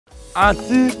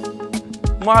Auntie,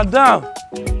 madam,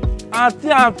 Auntie,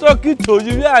 I'm talking to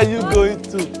you. Where are you going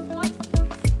to?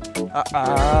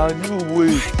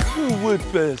 You wait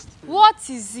first. What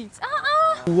is it?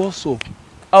 What's up?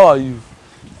 How are you?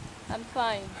 I'm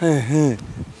fine. Hey,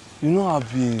 you know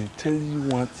I've been telling you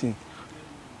one thing.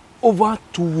 Over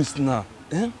 2 weeks now,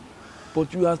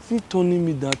 but you are still turning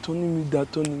me down.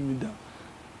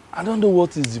 I don't know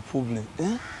what is the problem.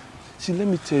 See, let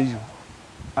me tell you.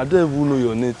 I don't even know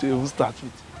your name to even start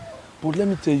with. But let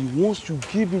me tell you, once you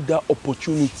give me that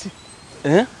opportunity,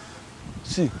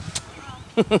 see,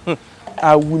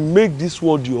 I will make this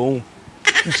world your own.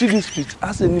 You see this street,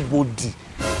 ask anybody,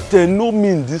 they know me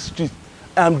in this street.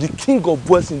 I'm the king of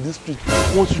boys in this street.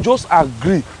 Once you just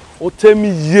agree or tell me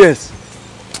yes,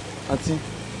 Auntie,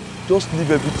 just leave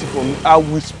everything for me. I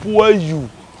will spoil you.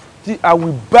 See, I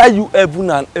will buy you heaven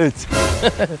and earth.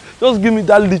 Just give me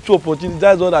that little opportunity.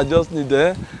 That's what I just need.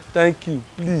 Thank you,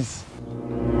 please.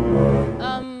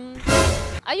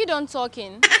 Are you done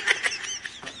talking?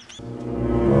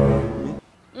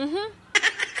 Me?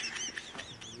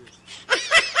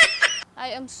 I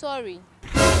am sorry.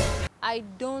 I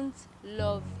don't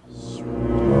love you.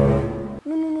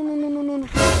 No.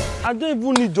 I don't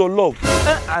even need your love.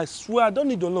 I swear I don't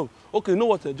need your love. Okay, you know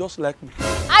what? Just like me.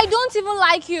 I don't even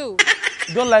like you.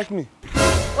 You don't like me?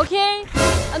 Okay?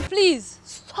 And please,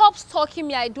 stop stalking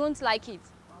me. I don't like it.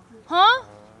 Huh?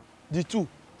 The two.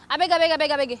 I beg.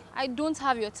 I don't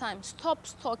have your time. Stop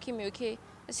stalking me, okay?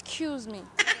 Excuse me.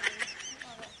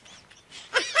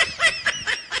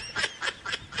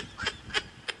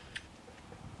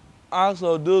 Ask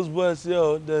of those boys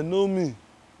here, they know me.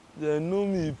 They know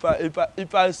me.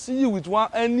 If I see you with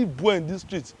any boy in this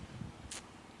street,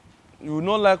 you will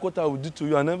not like what I will do to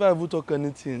you. I never ever talk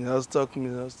anything. Just talk me.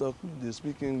 They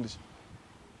speak English.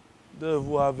 They don't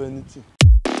even have anything.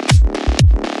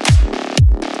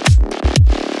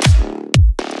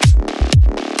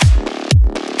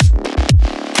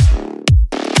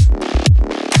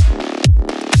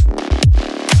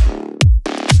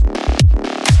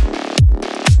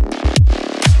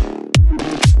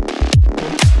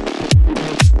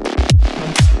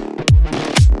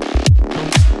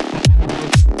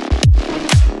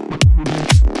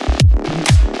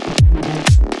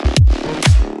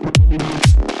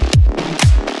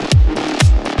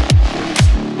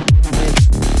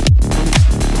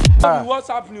 What's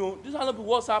happening? This is not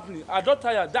what's happening. I don't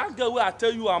tire. That girl where I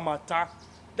tell you I'm attacked.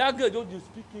 That girl just didn't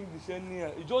speak English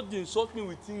anyhow. He just didn't insult me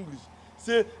with English.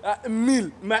 Say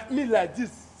meal like this.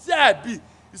 Say I be.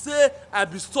 He say I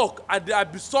be stuck. I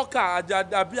be stalker. I be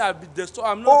the stalker.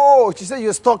 I'm not. Oh, she said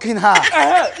you're stalking her.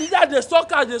 Is that the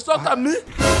stalker? The stalker me?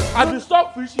 I be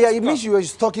stuck fish. Yeah, it means you are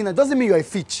stalking her. Doesn't mean you're a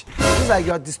fish. It's like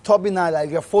you're disturbing her, like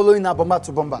you're following her bomba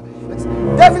to bomba.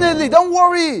 Definitely, don't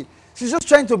worry. She's just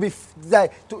trying to be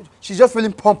she's just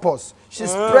feeling pompous. She's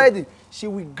spreading. She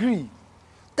will agree.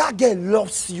 That girl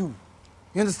loves you.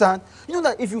 You understand? You know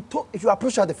that if you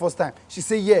approach her the first time, she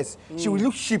say yes. She will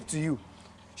look cheap to you.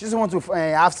 She just want to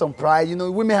have some pride. You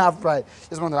know, women have pride. She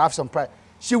just want to have some pride.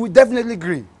 She will definitely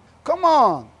agree. Come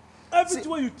on. Everything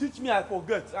when you teach me, I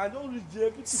forget. I don't read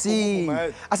everything. See,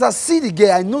 as I see the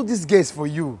girl, I know this girl is for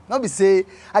you. Not be say,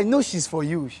 I know she's for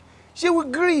you. She will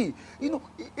agree. You know,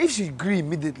 if she agree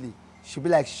immediately, she'll be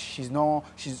like she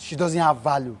doesn't have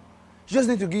value. She just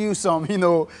need to give you some,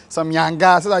 some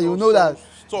yanga so that you know that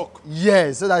stock.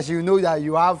 Yes, so that you know that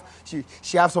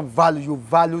she have some value. You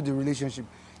value the relationship.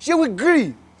 She will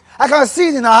agree. I can see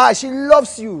it in her eyes. She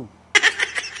loves you.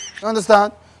 You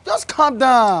understand? Just calm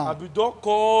down. I be don't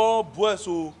call boys,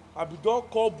 so I be don't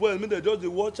call boys. Me they just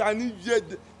watch. Any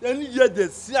year they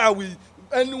see how we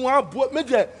anyone boy. Me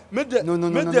they. No.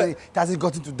 It hasn't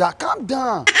gotten to that. Calm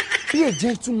down. Be a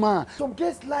gentleman. Some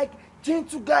guys like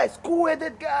gentle guys,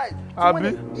 cool-headed guys.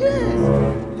 Abi? Yes.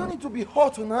 You don't need to be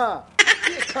hot on her.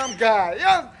 Be a calm guy.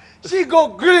 Yeah. She go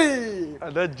green.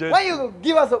 When you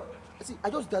give her some, see, I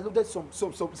just downloaded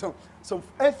some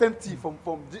FMT from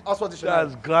the Oxford Dictionary.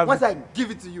 That's gravity. Once I give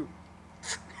it to you,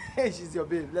 she's your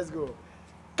babe. Let's go.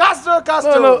 Castro.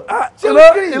 No. You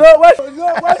know why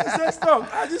she say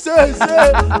stop? I just say you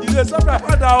say stop my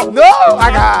father. No,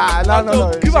 I can't.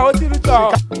 No. Give her what you need.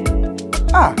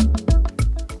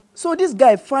 So this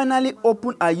guy finally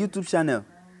opened a YouTube channel.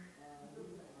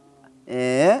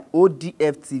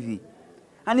 ODF TV.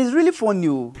 And it's really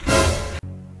funny.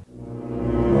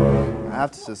 I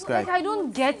have to subscribe. Like, I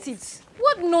don't get it.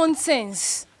 What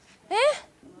nonsense?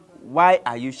 Why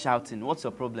are you shouting? What's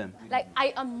your problem? Like,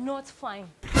 I am not fine.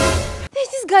 There's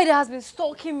this guy that has been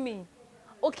stalking me.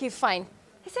 Okay, fine.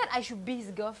 He said I should be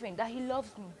his girlfriend, that he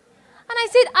loves me. And I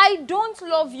said, I don't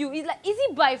love you. He's like, is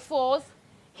it by force?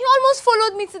 He almost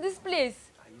followed me to this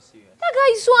place. Are you serious? That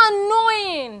guy is so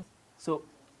annoying. So,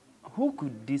 who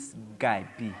could this guy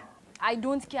be? I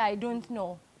don't care, I don't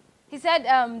know. He said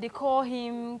they call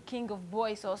him King of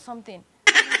Boys or something.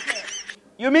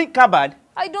 You mean KABAD?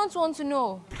 I don't want to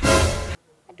know.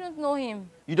 I don't know him.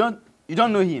 You don't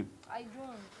know him? I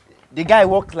don't. The guy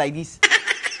walks like this.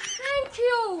 Thank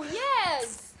you,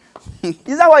 yes.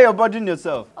 Is that why you're bothering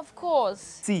yourself? Of course.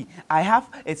 See, I have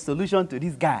a solution to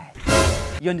this guy.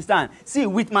 You understand? See,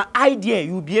 with my idea,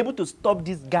 you'll be able to stop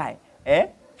this guy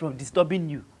from disturbing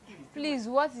you. Please,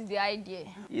 what is the idea?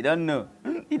 You don't know.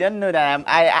 You don't know that I'm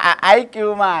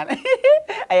IQ man.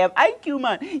 I am IQ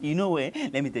man. You know where?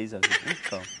 Let me tell you something.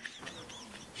 Come.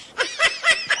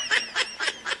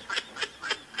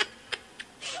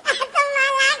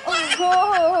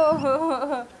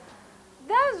 Oh,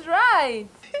 that's right.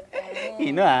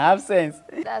 You know I have sense.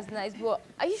 That's nice, but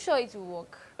are you sure it will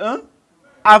work? Huh?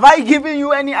 Have I given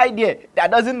you any idea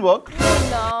that doesn't work?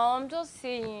 No, I'm just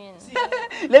saying.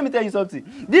 Let me tell you something.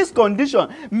 This condition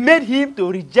made him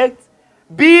to reject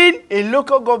being a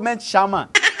local government shaman.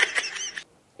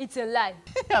 It's a lie.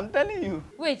 I'm telling you.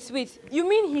 Wait. You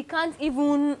mean he can't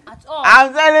even at all?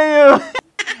 I'm telling you.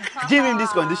 Give him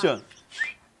this condition.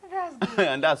 That's good.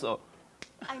 And that's all.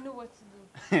 I know what to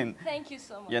do. Thank you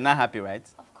so much. You're not happy, right?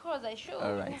 Of course I should.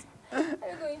 All right. I'll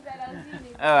go inside and see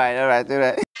you. All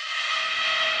right.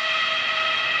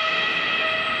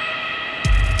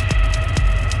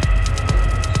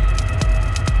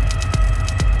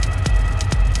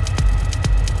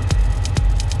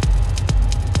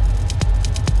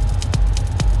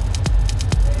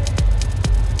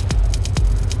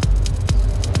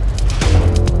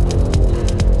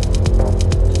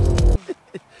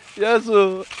 Yes,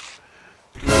 so.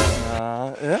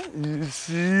 You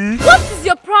see? What is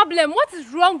your problem? What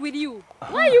is wrong with you?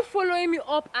 Why are you following me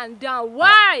up and down?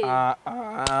 Why?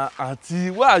 Auntie,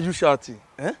 why are you shouting?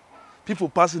 People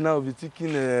passing now will be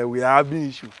thinking we are having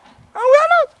issue. And we are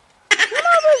not. We are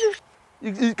not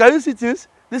having issue. Can you see things?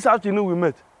 This afternoon we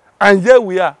met. And here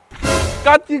we are.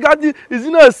 Kati, is it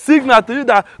not a signal to you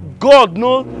that God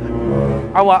knows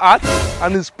our heart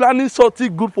and is planning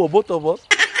something good for both of us?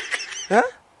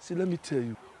 See, let me tell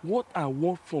you. What I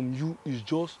want from you is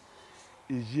just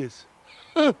a yes.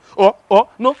 No,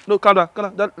 calm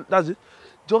down. That's it.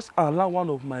 Just allow one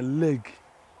of my leg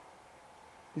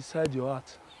inside your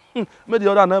heart. Make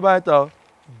the other never enter.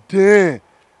 Then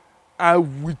I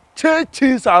will change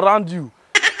things around you.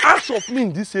 Ask of me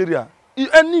in this area.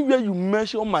 If anywhere you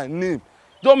mention my name,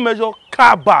 don't mention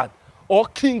KABAD or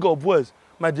King of Boys,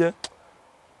 my dear.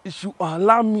 If you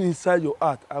allow me inside your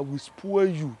heart, I will spoil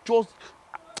you. Just.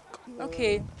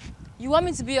 Okay, you want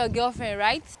me to be your girlfriend,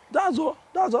 right? That's all.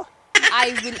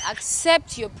 I will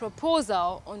accept your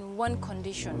proposal on one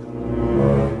condition.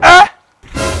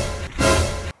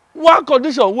 One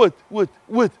condition? Wait.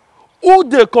 Who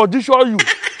they condition you?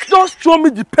 Just show me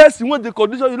the person when they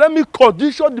condition you. Let me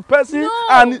condition the person. No,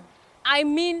 and I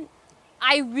mean,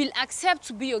 I will accept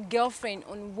to be your girlfriend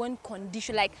on one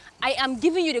condition. Like, I am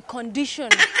giving you the condition.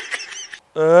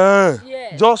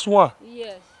 Yes. Just one?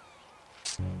 Yes.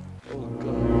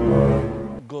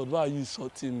 Oh, God, why are you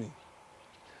insulting me?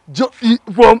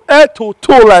 From head to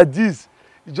toe like this,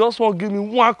 you just want to give me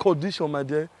one condition, my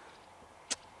dear.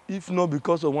 If not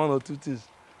because of one or two things,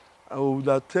 I would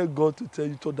have tell God to tell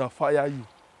you to that fire you.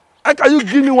 How can you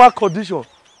give me one condition?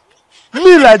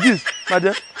 Me like this, my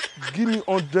dear. Give me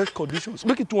 100 conditions.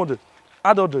 Make it 200.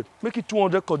 Add 100. Make it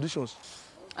 200 conditions.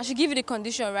 I should give you the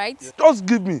condition, right? Just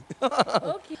give me.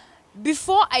 Okay.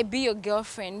 Before I be your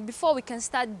girlfriend, before we can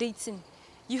start dating,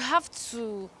 you have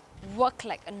to work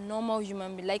like a normal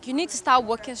human being. Like, you need to start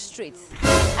working straight.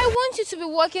 I want you to be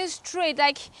working straight.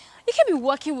 Like, you can't be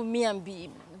working with me and be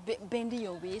bending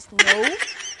your waist. No.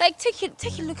 Like, take a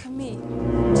look at me.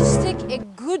 Just take a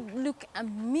good look at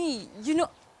me. You know.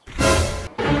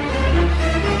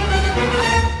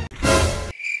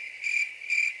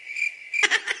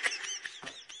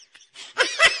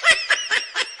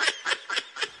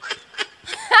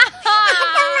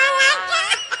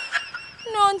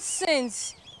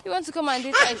 Nonsense. You want to come and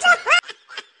date I too?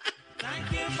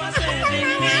 Thank you for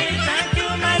saving me. Thank you,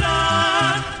 my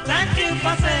Lord. Thank you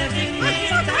for saving me.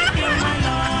 Thank you, my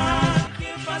Lord. Thank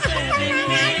you for saving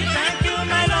me. Thank you,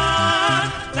 my Lord.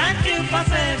 Thank you for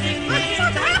saving me.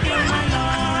 Thank you, my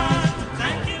Lord.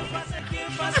 Thank you for saving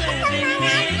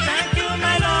me. Thank you,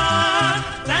 my Lord.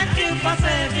 Thank you for saving me. Thank you, my Lord. Thank you for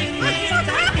saving me.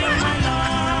 Thank you, my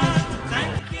Lord.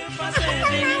 Thank you for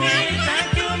saving me.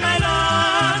 Thank you, my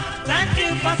Lord. Thank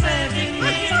you for saving me.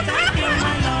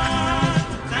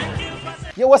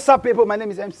 Yo, what's up, people? My name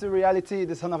is MC Reality,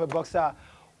 the son of a boxer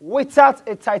without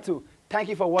a title. Thank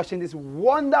you for watching this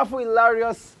wonderful,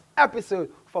 hilarious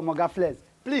episode from Ogaflex.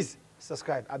 Please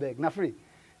subscribe, I beg, not free.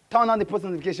 Turn on the post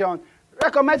notification.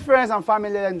 Recommend friends and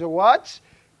family to watch.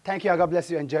 Thank you, and God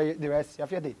bless you. Enjoy the rest of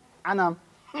your day. Anam.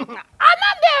 Anam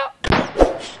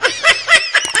there.